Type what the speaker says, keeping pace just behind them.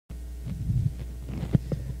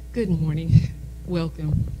Good morning.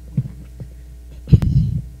 Welcome.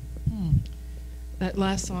 That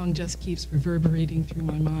last song just keeps reverberating through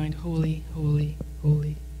my mind. Holy, holy,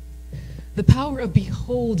 holy. The power of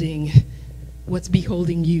beholding what's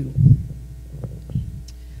beholding you.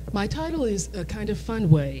 My title is a kind of fun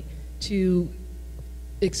way to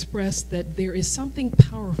express that there is something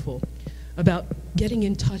powerful about getting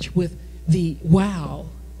in touch with the wow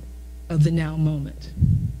of the now moment.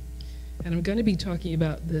 And I'm going to be talking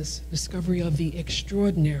about this discovery of the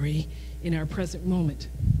extraordinary in our present moment,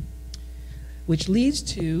 which leads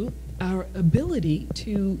to our ability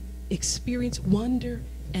to experience wonder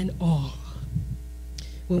and awe.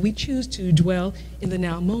 When we choose to dwell in the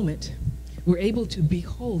now moment, we're able to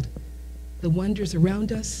behold the wonders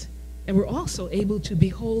around us, and we're also able to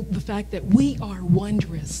behold the fact that we are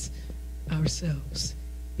wondrous ourselves,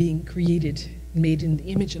 being created, made in the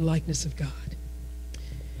image and likeness of God.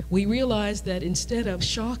 We realize that instead of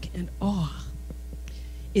shock and awe,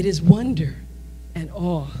 it is wonder and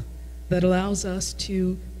awe that allows us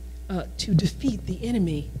to defeat the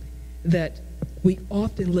enemy that we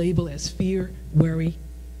often label as fear, worry,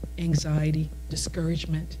 anxiety,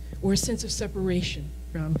 discouragement, or a sense of separation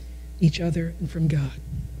from each other and from God.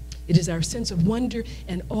 It is our sense of wonder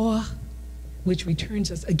and awe which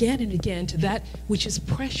returns us again and again to that which is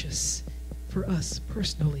precious for us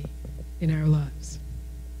personally in our lives.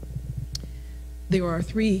 There are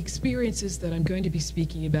three experiences that I'm going to be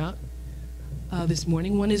speaking about this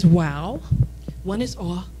morning. One is wow, one is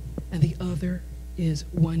awe, and the other is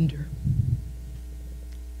wonder.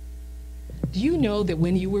 Do you know that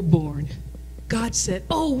when you were born, God said,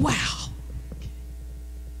 "Oh, wow,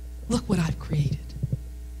 look what I've created"?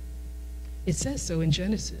 It says so in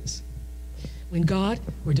Genesis. When God,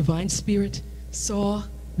 or divine spirit, saw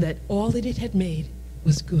that all that it had made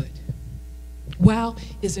was good. WOW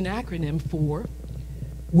is an acronym for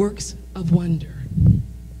works of wonder.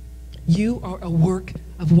 You are a work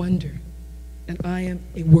of wonder, and I am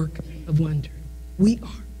a work of wonder. We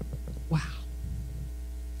are. Wow.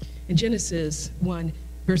 In Genesis 1,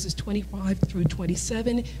 verses 25 through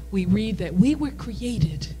 27, we read that we were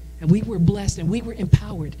created, and we were blessed, and we were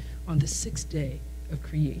empowered on the sixth day of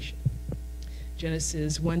creation.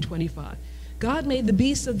 Genesis 1:25. God made the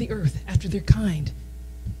beasts of the earth after their kind,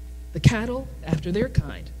 the cattle after their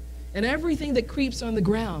kind, and everything that creeps on the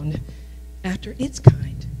ground after its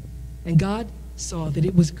kind. And God saw that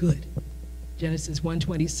it was good. Genesis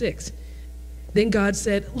 1:26. Then God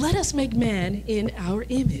said, "Let us make man in our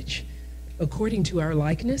image, according to our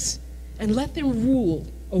likeness, and let them rule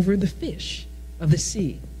over the fish of the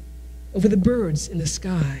sea, over the birds in the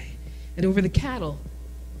sky, and over the cattle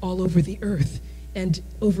all over the earth, and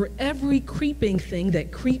over every creeping thing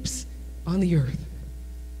that creeps on the earth."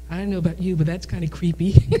 I don't know about you, but that's kind of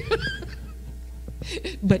creepy.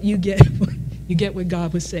 But you get what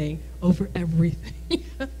God was saying, over everything.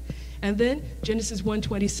 And then Genesis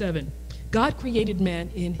 1:27. God created man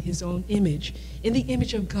in his own image. In the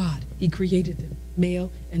image of God, he created them.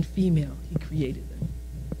 Male and female, he created them.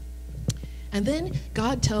 And then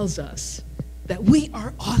God tells us that we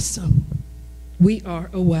are awesome. We are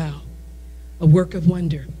a wow, a work of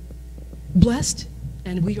wonder. Blessed,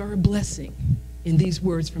 and we are a blessing. In these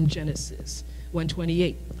words from Genesis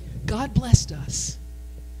 1:28, God blessed us,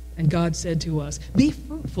 and God said to us, "Be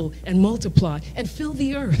fruitful and multiply, and fill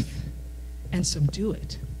the earth, and subdue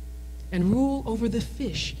it, and rule over the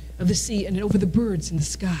fish of the sea, and over the birds in the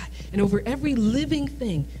sky, and over every living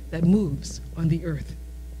thing that moves on the earth."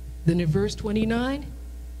 Then in verse 29,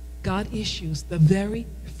 God issues the very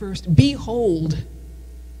first "behold"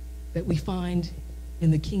 that we find in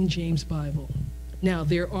the King James Bible. Now,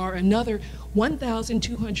 there are another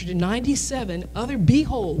 1,297 other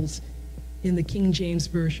beholds in the King James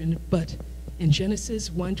Version, but in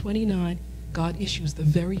Genesis 1:29, God issues the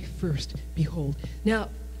very first behold. Now,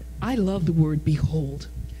 I love the word behold.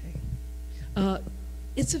 Okay?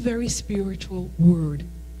 It's a very spiritual word.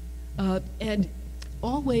 And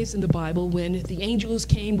always in the Bible, when the angels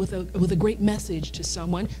came with a great message to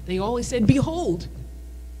someone, they always said, "Behold,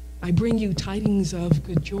 I bring you tidings of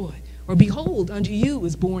good joy." Or, "Behold, unto you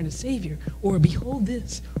is born a Savior." Or, "Behold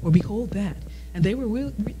this," or "Behold that." And they were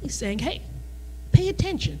really saying, "Hey, pay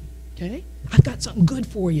attention, okay? I've got something good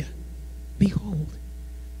for you. Behold."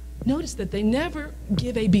 Notice that they never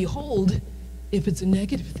give a behold if it's a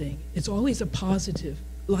negative thing. It's always a positive,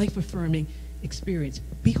 life-affirming experience.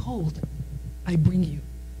 "Behold, I bring you,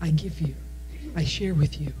 I give you, I share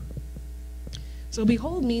with you." So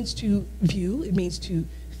behold means to view, it means to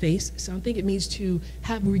face something, it means to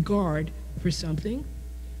have regard for something,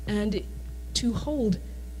 and to hold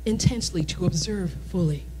intensely, to observe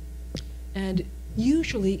fully. And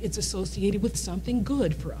usually it's associated with something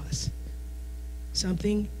good for us,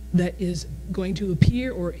 something that is going to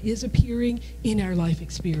appear or is appearing in our life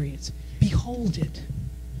experience. Behold it.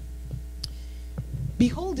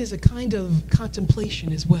 Behold is a kind of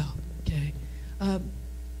contemplation as well, okay?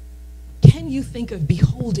 Can you think of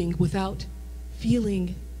beholding without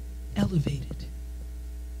feeling elevated?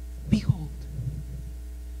 Behold.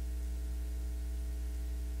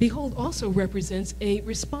 Behold also represents a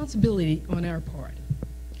responsibility on our part.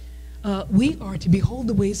 We are to behold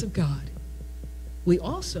the ways of God. We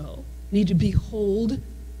also need to behold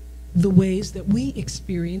the ways that we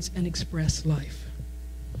experience and express life.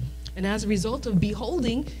 And as a result of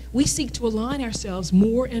beholding, we seek to align ourselves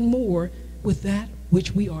more and more with that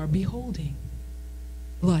which we are beholding.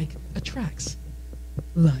 Like attracts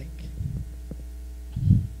like.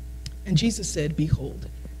 And Jesus said, behold.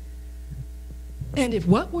 And if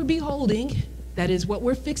what we're beholding, that is what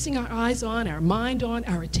we're fixing our eyes on, our mind on,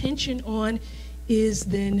 our attention on, is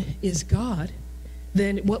God,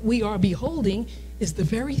 then what we are beholding is the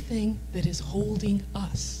very thing that is holding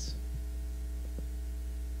us.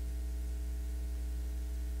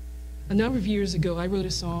 A number of years ago, I wrote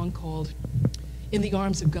a song called In the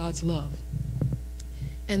Arms of God's Love.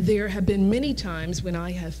 And there have been many times when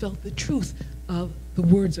I have felt the truth of the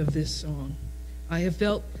words of this song. I have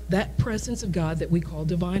felt that presence of God that we call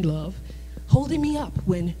divine love holding me up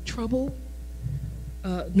when trouble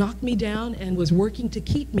knocked me down and was working to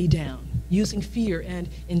keep me down, using fear and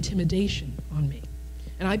intimidation on me.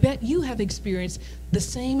 And I bet you have experienced the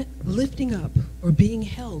same lifting up or being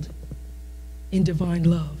held in divine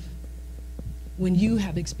love when you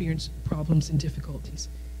have experienced problems and difficulties.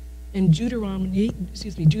 In Deuteronomy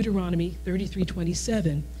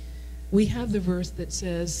 33:27, we have the verse that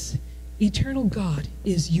says, eternal God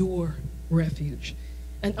is your refuge,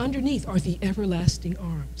 and underneath are the everlasting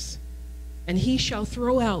arms. And he shall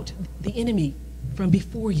throw out the enemy from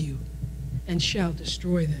before you and shall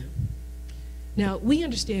destroy them. Now, we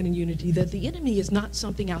understand in Unity that the enemy is not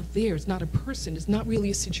something out there. It's not a person. It's not really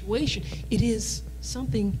a situation. It is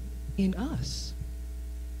something in us.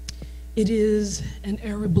 It is an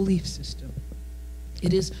error belief system.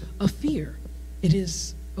 It is a fear. It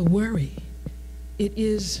is a worry. It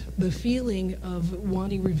is the feeling of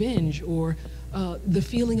wanting revenge or the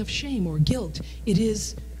feeling of shame or guilt. It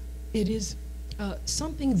is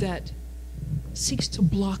something that seeks to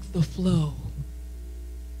block the flow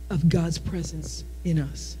of God's presence in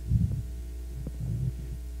us.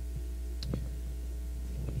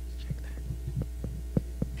 Check that.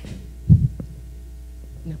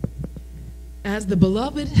 No. As the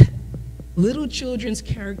beloved little children's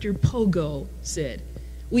character Pogo said,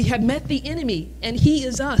 we have met the enemy, and he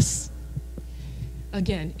is us.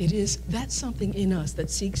 Again, that's something in us that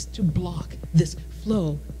seeks to block this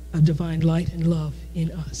flow of divine light and love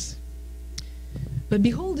in us. But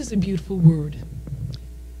behold is a beautiful word.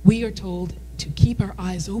 We are told to keep our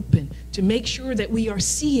eyes open, to make sure that we are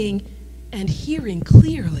seeing and hearing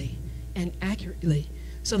clearly and accurately,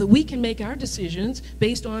 so that we can make our decisions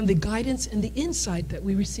based on the guidance and the insight that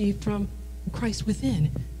we receive from Christ within,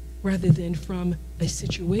 rather than from a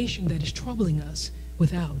situation that is troubling us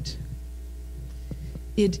without.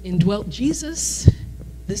 It indwelt Jesus,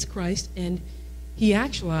 this Christ, and he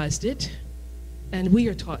actualized it, and we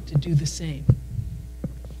are taught to do the same.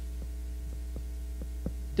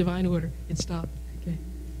 Divine order, it stopped. Okay.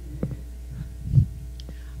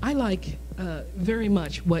 I like very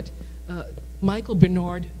much what Michael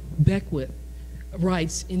Bernard Beckwith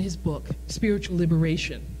writes in his book, Spiritual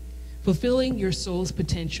Liberation, Fulfilling Your Soul's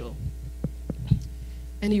Potential.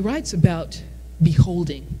 And he writes about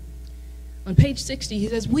beholding. On page 60, he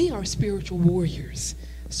says, we are spiritual warriors.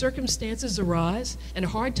 Circumstances arise and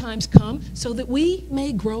hard times come so that we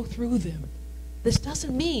may grow through them. This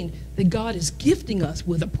doesn't mean that God is gifting us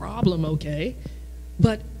with a problem, okay?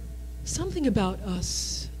 But something about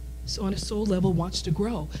us on a soul level wants to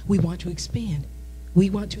grow. We want to expand. We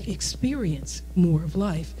want to experience more of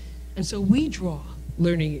life. And so we draw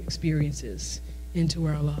learning experiences into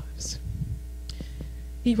our lives.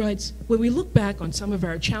 He writes, when we look back on some of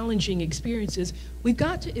our challenging experiences, we've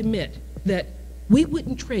got to admit that we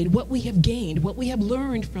wouldn't trade what we have gained, what we have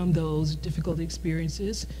learned from those difficult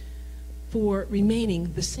experiences, for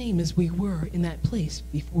remaining the same as we were in that place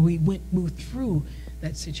before we moved through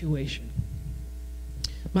that situation.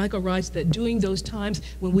 Michael writes that during those times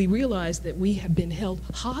when we realize that we have been held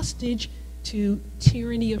hostage to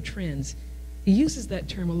tyranny of trends, he uses that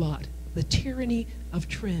term a lot, the tyranny of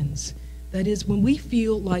trends. That is, when we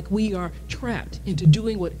feel like we are trapped into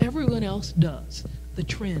doing what everyone else does, the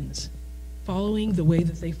trends, following the way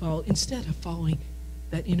that they follow, instead of following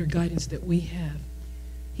that inner guidance that we have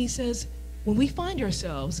he says, when we find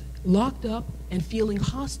ourselves locked up and feeling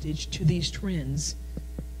hostage to these trends,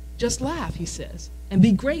 just laugh, he says, and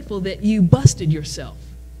be grateful that you busted yourself.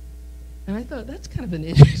 And I thought, that's kind of an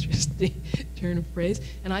interesting turn of phrase.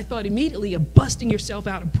 And I thought immediately of busting yourself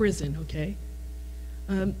out of prison, okay?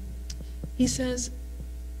 He says,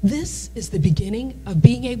 this is the beginning of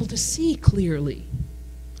being able to see clearly.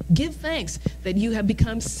 Give thanks that you have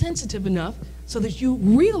become sensitive enough so that you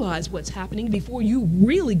realize what's happening before you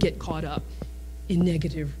really get caught up in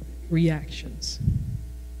negative reactions.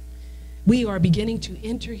 We are beginning to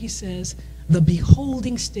enter, he says, the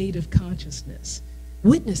beholding state of consciousness,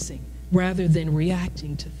 witnessing rather than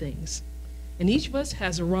reacting to things. And each of us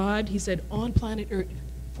has arrived, he said, on planet Earth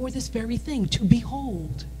for this very thing, to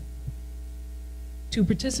behold, to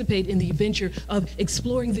participate in the adventure of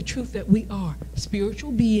exploring the truth that we are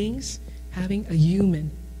spiritual beings having a human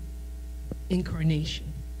incarnation,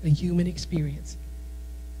 a human experience.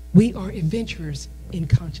 We are adventurers in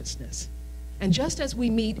consciousness. And just as we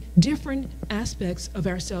meet different aspects of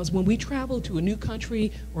ourselves when we travel to a new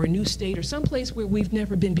country or a new state or someplace where we've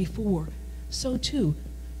never been before, so too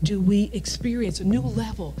do we experience a new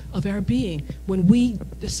level of our being when we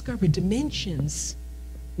discover dimensions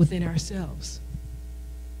within ourselves.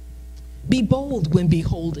 Be bold when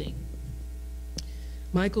beholding.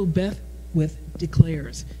 Michael Beckwith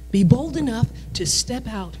declares, be bold enough to step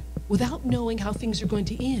out without knowing how things are going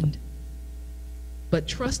to end, but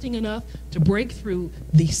trusting enough to break through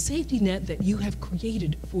the safety net that you have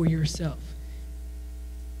created for yourself.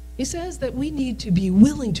 He says that we need to be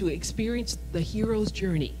willing to experience the hero's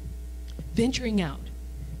journey, venturing out,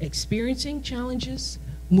 experiencing challenges,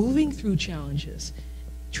 moving through challenges,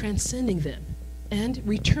 transcending them, and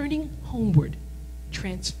returning homeward,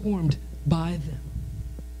 transformed by them.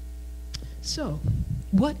 So,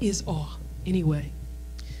 what is awe, anyway?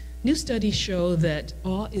 New studies show that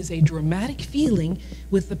awe is a dramatic feeling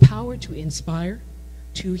with the power to inspire,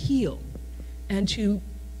 to heal, and to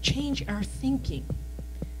change our thinking,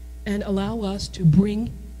 and allow us to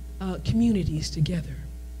bring communities together.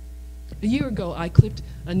 A year ago, I clipped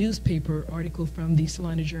a newspaper article from the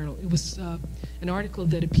Salina Journal. It was an article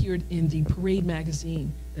that appeared in the Parade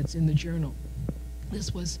magazine that's in the journal.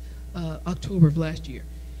 This was October of last year.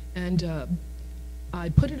 And I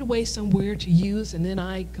put it away somewhere to use, and then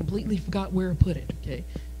I completely forgot where I put it, okay?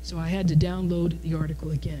 So I had to download the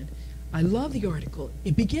article again. I love the article.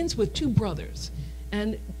 It begins with two brothers,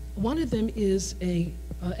 and one of them is a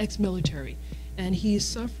ex-military, and he's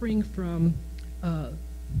suffering from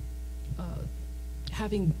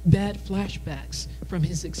having bad flashbacks from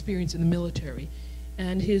his experience in the military,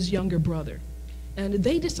 and his younger brother. And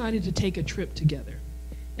they decided to take a trip together.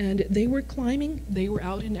 And they were climbing, they were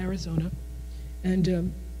out in Arizona,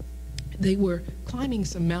 and they were climbing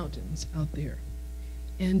some mountains out there.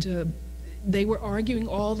 And they were arguing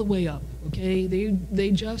all the way up, okay?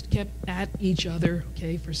 They just kept at each other,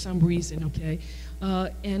 okay, for some reason, okay?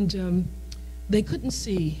 They couldn't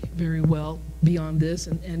see very well beyond this,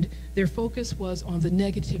 and their focus was on the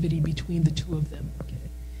negativity between the two of them, okay?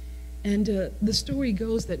 And the story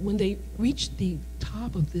goes that when they reached the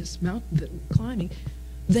top of this mountain that were climbing,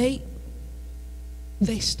 they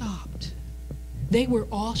stopped. They were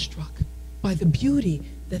awestruck by the beauty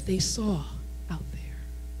that they saw out there.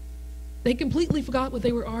 They completely forgot what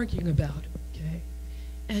they were arguing about, okay?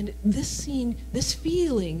 And this scene, this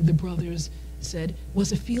feeling, the brothers said,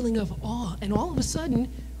 was a feeling of awe. And all of a sudden,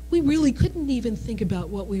 we really couldn't even think about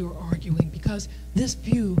what we were arguing because this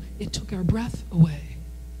view, it took our breath away.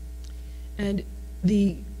 And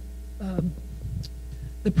the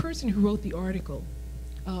person who wrote the article,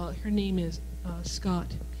 her name is Scott,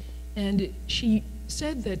 and she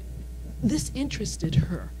said that this interested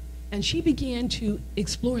her, and she began to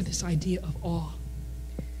explore this idea of awe.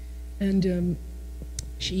 And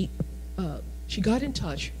she got in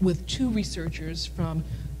touch with two researchers from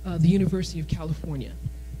the University of California,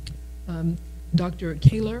 Dr.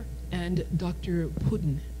 Kaler and Dr.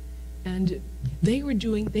 Putin. And they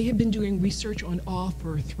had been doing research on awe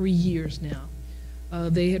for 3 years now.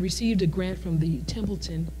 They had received a grant from the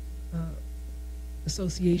Templeton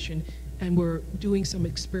Association and were doing some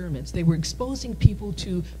experiments. They were exposing people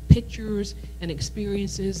to pictures and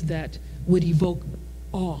experiences that would evoke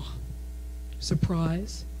awe,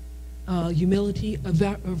 surprise, humility, a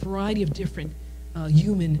variety of different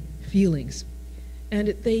human feelings. And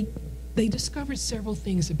they discovered several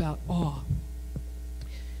things about awe.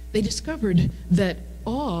 They discovered that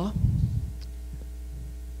awe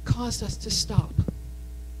caused us to stop.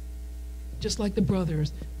 Just like the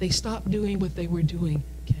brothers, they stopped doing what they were doing,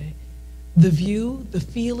 okay? The view, the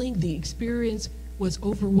feeling, the experience was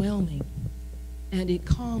overwhelming. and it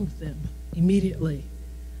calmed them immediately.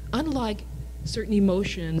 Unlike certain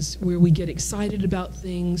emotions where we get excited about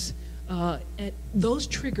things, and those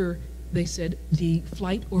trigger, they said, the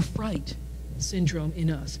flight or fright syndrome in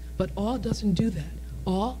us. But awe doesn't do that.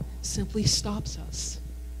 Awe simply stops us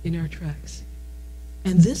in our tracks.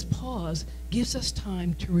 And this pause gives us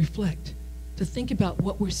time to reflect, to think about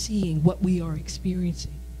what we're seeing, what we are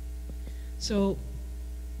experiencing. So,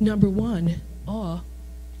 number one, awe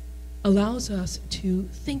allows us to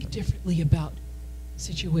think differently about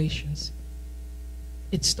situations.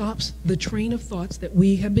 It stops the train of thoughts that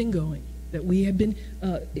we have been going, that we have been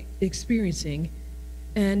experiencing,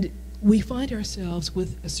 and we find ourselves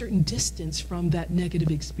with a certain distance from that negative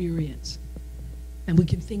experience, and we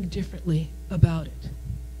can think differently about it.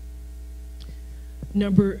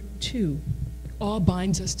 Number two, awe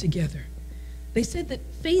binds us together. They said that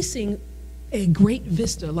facing a great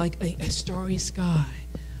vista like a starry sky,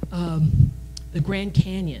 the Grand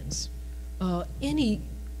Canyons, any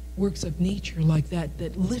works of nature like that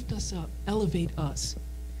that lift us up, elevate us,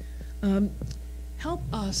 help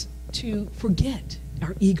us to forget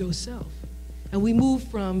our ego self. And we move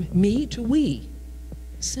from me to we,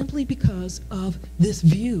 simply because of this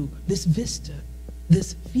view, this vista,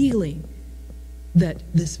 this feeling that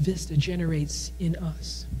this vista generates in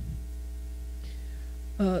us.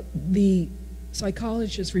 The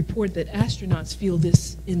psychologists report that astronauts feel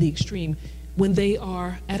this in the extreme. When they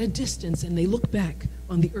are at a distance and they look back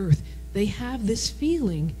on the Earth, they have this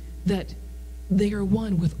feeling that they are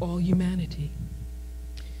one with all humanity.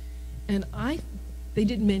 And they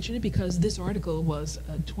didn't mention it because this article was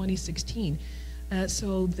 2016,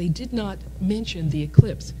 so they did not mention the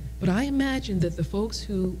eclipse. But I imagine that the folks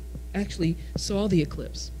who actually saw the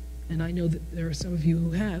eclipse, and I know that there are some of you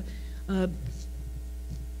who have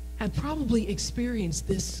probably experienced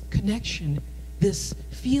this connection, this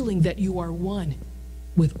feeling that you are one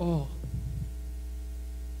with all.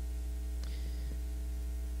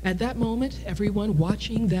 At that moment, everyone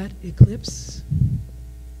watching that eclipse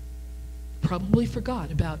probably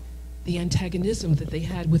forgot about the antagonism that they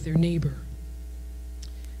had with their neighbor.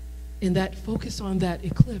 In that focus on that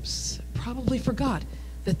eclipse, probably forgot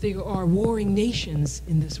that there are warring nations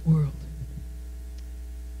in this world.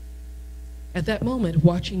 At that moment,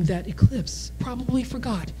 watching that eclipse, probably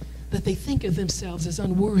forgot that they think of themselves as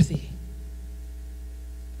unworthy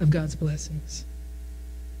of God's blessings.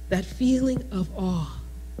 That feeling of awe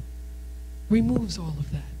removes all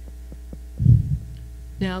of that.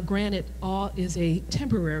 Now, granted, awe is a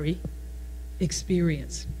temporary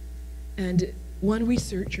experience. And one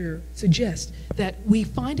researcher suggests that we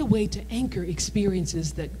find a way to anchor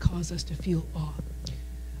experiences that cause us to feel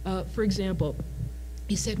awe. For example,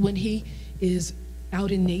 he said when he is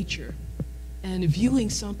out in nature and viewing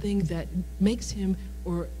something that makes him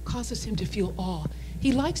or causes him to feel awe,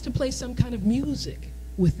 he likes to play some kind of music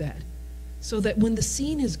with that, so that when the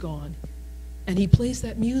scene is gone and he plays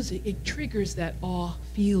that music, it triggers that awe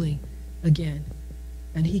feeling again,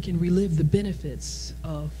 and he can relive the benefits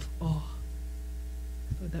of awe.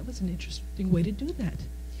 I thought that was an interesting way to do that.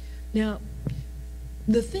 Now,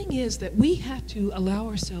 the thing is that we have to allow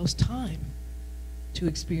ourselves time to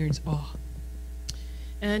experience awe.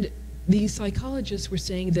 And the psychologists were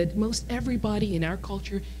saying that most everybody in our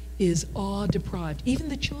culture is awe-deprived. Even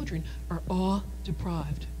the children are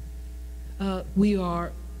awe-deprived. We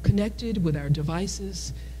are connected with our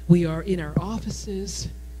devices. We are in our offices.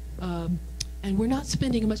 And we're not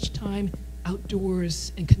spending much time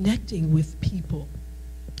outdoors and connecting with people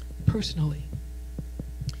personally.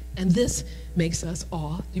 And this makes us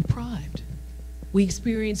awe-deprived. We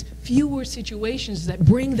experience fewer situations that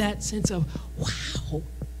bring that sense of wow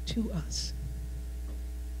to us.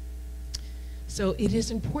 So it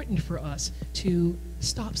is important for us to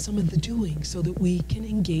stop some of the doing so that we can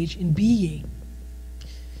engage in being.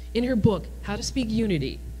 In her book, How to Speak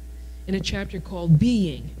Unity, in a chapter called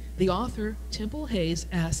Being, the author, Temple Hayes,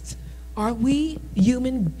 asks, are we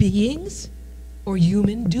human beings or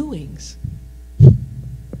human doings?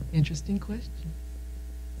 Interesting question.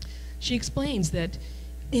 She explains that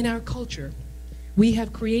in our culture, we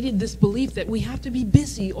have created this belief that we have to be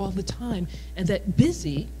busy all the time, and that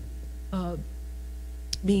busy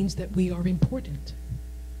means that we are important.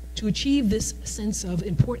 To achieve this sense of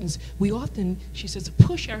importance, we often, she says,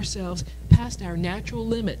 push ourselves past our natural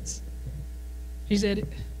limits. She said,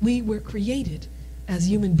 we were created as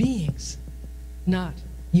human beings, not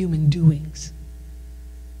human doings.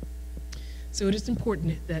 So it is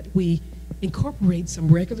important that we incorporate some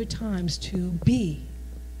regular times to be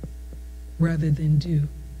rather than do.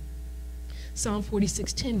 Psalm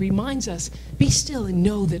 46:10 reminds us, be still and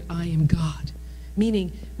know that I am God.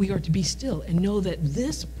 meaning we are to be still and know that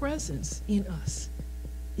this presence in us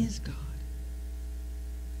is God.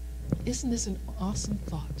 Isn't this an awesome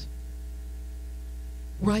thought?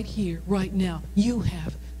 Right here, right now, you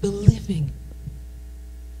have the living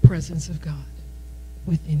presence of God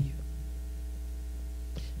within you.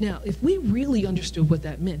 Now, if we really understood what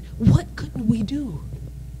that meant, what couldn't we do?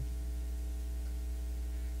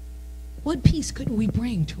 What peace couldn't we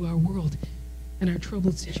bring to our world and our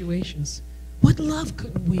troubled situations? What love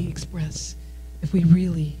couldn't we express if we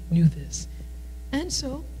really knew this? And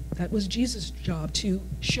so that was Jesus' job, to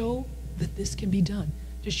show that this can be done,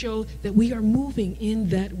 to show that we are moving in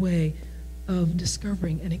that way of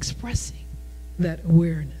discovering and expressing that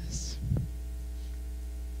awareness.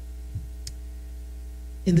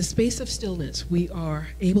 In the space of stillness, we are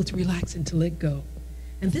able to relax and to let go.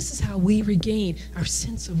 And this is how we regain our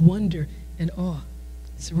sense of wonder and awe,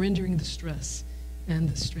 surrendering the stress and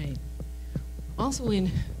the strain. Also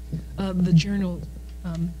in the journal,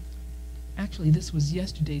 actually this was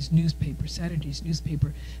yesterday's newspaper, Saturday's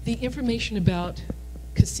newspaper, the information about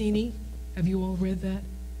Cassini. Have you all read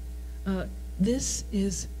that?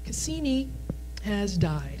 Cassini has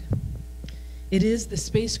died. It is the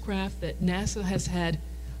spacecraft that NASA has had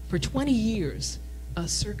for 20 years,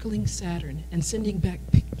 circling Saturn and sending back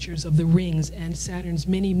pictures of the rings and Saturn's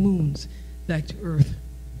many moons back to Earth.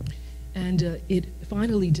 And it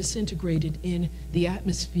finally disintegrated in the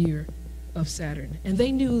atmosphere of Saturn. And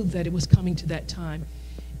they knew that it was coming to that time.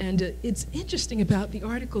 And it's interesting about the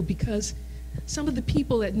article because some of the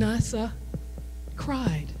people at NASA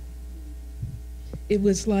cried. It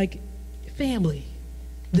was like family.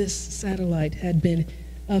 This satellite had been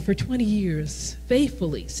for 20 years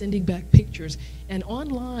faithfully sending back pictures. And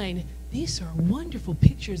online, these are wonderful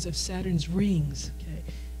pictures of Saturn's rings, okay,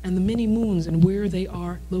 and the many moons and where they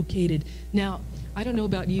are located. Now, I don't know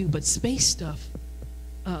about you, but space stuff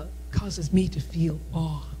causes me to feel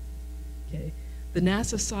awe, okay? The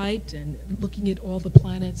NASA site and looking at all the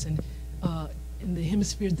planets and in the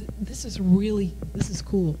hemisphere, this is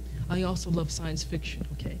cool. I also love science fiction,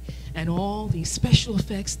 okay? And all the special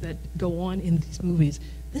effects that go on in these movies.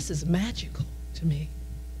 This is magical to me.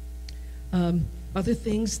 Other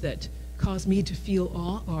things that cause me to feel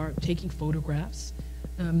awe are taking photographs,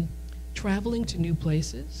 traveling to new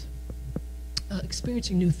places,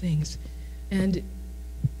 experiencing new things. And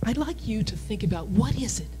I'd like you to think about, what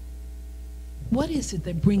is it? What is it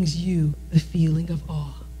that brings you the feeling of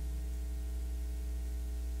awe?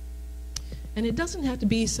 And it doesn't have to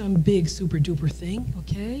be some big super duper thing,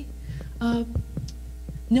 okay?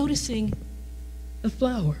 Noticing a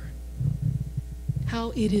flower,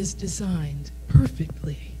 how it is designed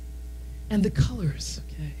perfectly, and the colors,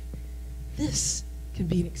 okay? This can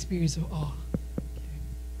be an experience of awe.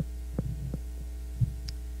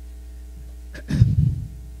 Okay.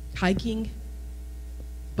 Hiking,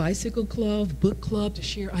 bicycle club, book club to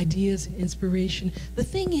share ideas and inspiration. The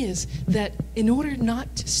thing is that in order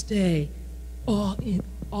not to stay awe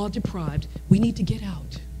deprived, we need to get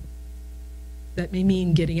out. That may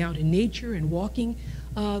mean getting out in nature and walking.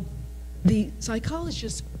 The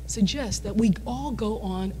psychologists suggest that we all go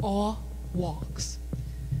on awe walks.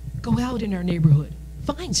 Go out in our neighborhood,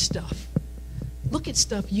 find stuff. Look at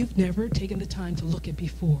stuff you've never taken the time to look at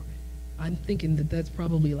before. I'm thinking that that's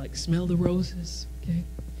probably like smell the roses, okay?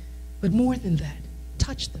 But more than that,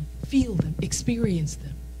 touch them, feel them, experience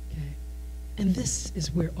them, okay? And this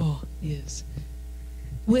is where awe is.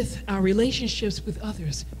 With our relationships with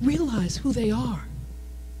others, realize who they are.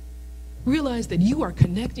 Realize that you are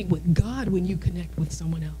connecting with God when you connect with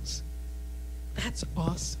someone else. That's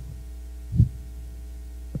awesome.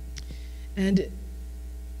 And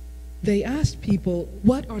they asked people,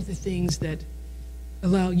 what are the things that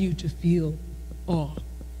allow you to feel awe?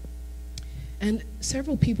 And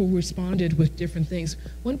several people responded with different things.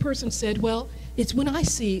 One person said, well, it's when I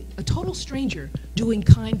see a total stranger doing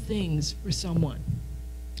kind things for someone.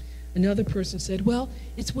 Another person said, well,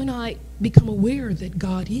 it's when I become aware that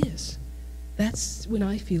God is. That's when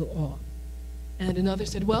I feel awe. And another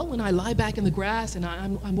said, well, when I lie back in the grass and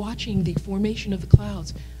I'm watching the formation of the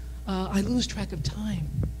clouds, I lose track of time.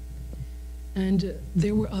 And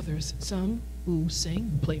there were others, some who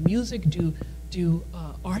sing, play music, do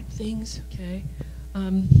art things, okay?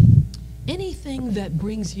 Anything that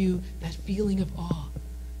brings you that feeling of awe.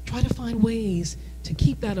 Try to find ways to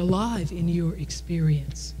keep that alive in your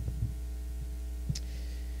experience.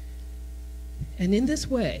 And in this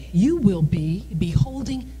way, you will be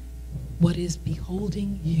beholding what is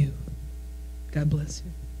beholding you. God bless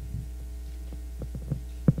you.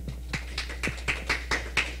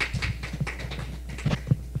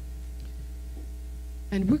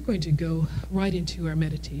 And we're going to go right into our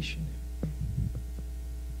meditation.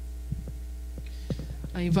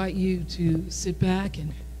 I invite you to sit back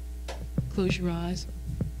and close your eyes.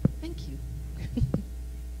 Thank you.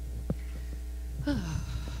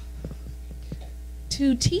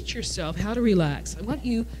 To teach yourself how to relax, I want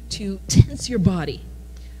you to tense your body.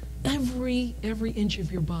 Every inch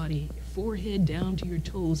of your body, your forehead down to your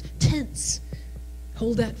toes, tense.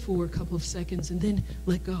 Hold that for a couple of seconds and then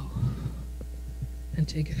let go. And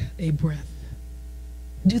take a breath.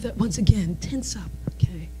 Do that once again. Tense up,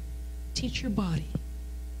 okay? Teach your body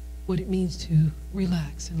what it means to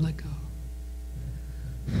relax and let go.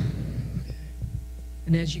 Okay.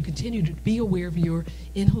 And as you continue to be aware of your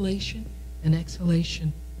inhalation and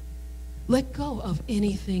exhalation, let go of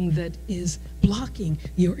anything that is blocking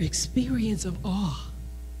your experience of awe,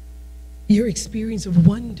 your experience of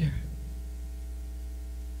wonder,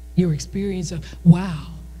 your experience of wow.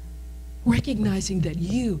 Recognizing that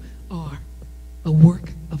you are a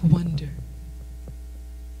work of wonder.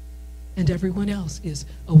 And everyone else is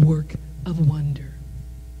a work of wonder.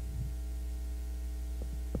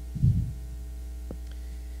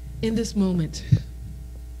 In this moment,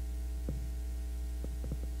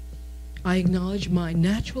 I acknowledge my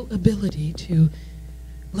natural ability to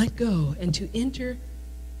let go and to enter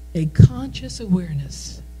a conscious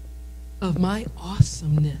awareness of my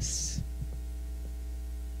awesomeness.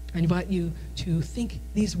 I invite you to think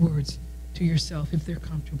these words to yourself if they're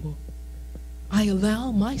comfortable. I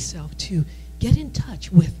allow myself to get in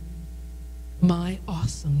touch with my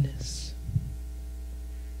awesomeness.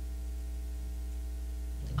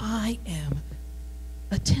 I am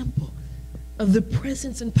a temple of the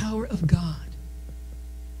presence and power of God,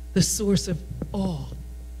 the source of all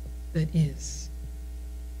that is.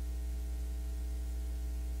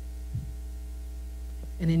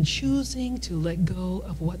 And in choosing to let go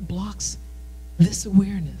of what blocks this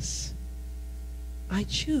awareness, I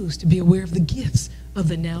choose to be aware of the gifts of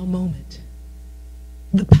the now moment,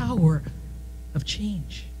 the power of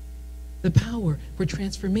change. The power for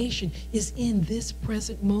transformation is in this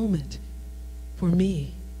present moment for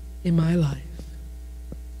me in my life.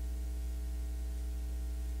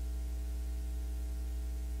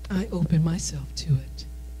 I open myself to it.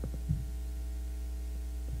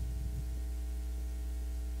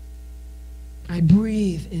 I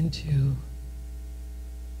breathe into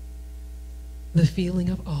the feeling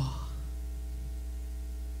of awe.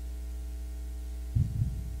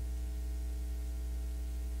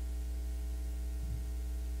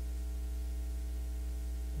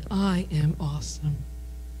 I am awesome.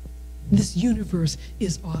 This universe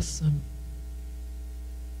is awesome.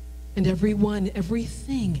 And everyone,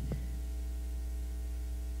 everything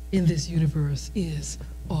in this universe is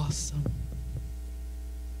awesome.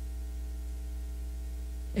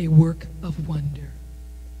 A work of wonder.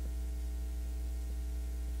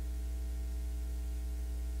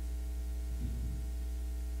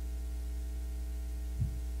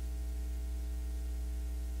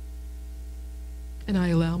 And I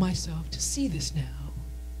allow myself to see this now.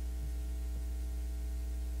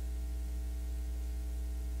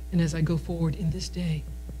 And as I go forward in this day,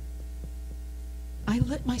 I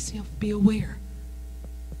let myself be aware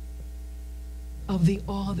of the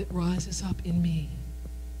awe that rises up in me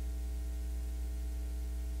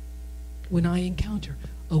when I encounter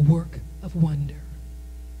a work of wonder.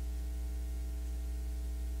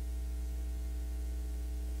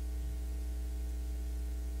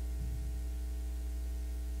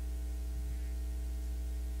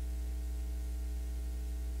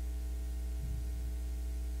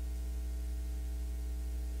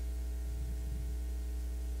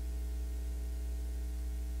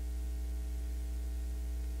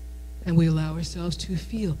 And we allow ourselves to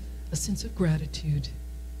feel a sense of gratitude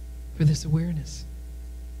for this awareness,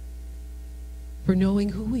 for knowing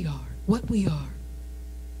who we are, what we are,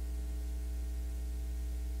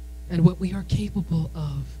 and what we are capable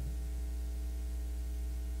of.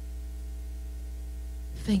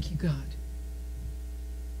 Thank you, God.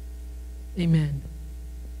 Amen.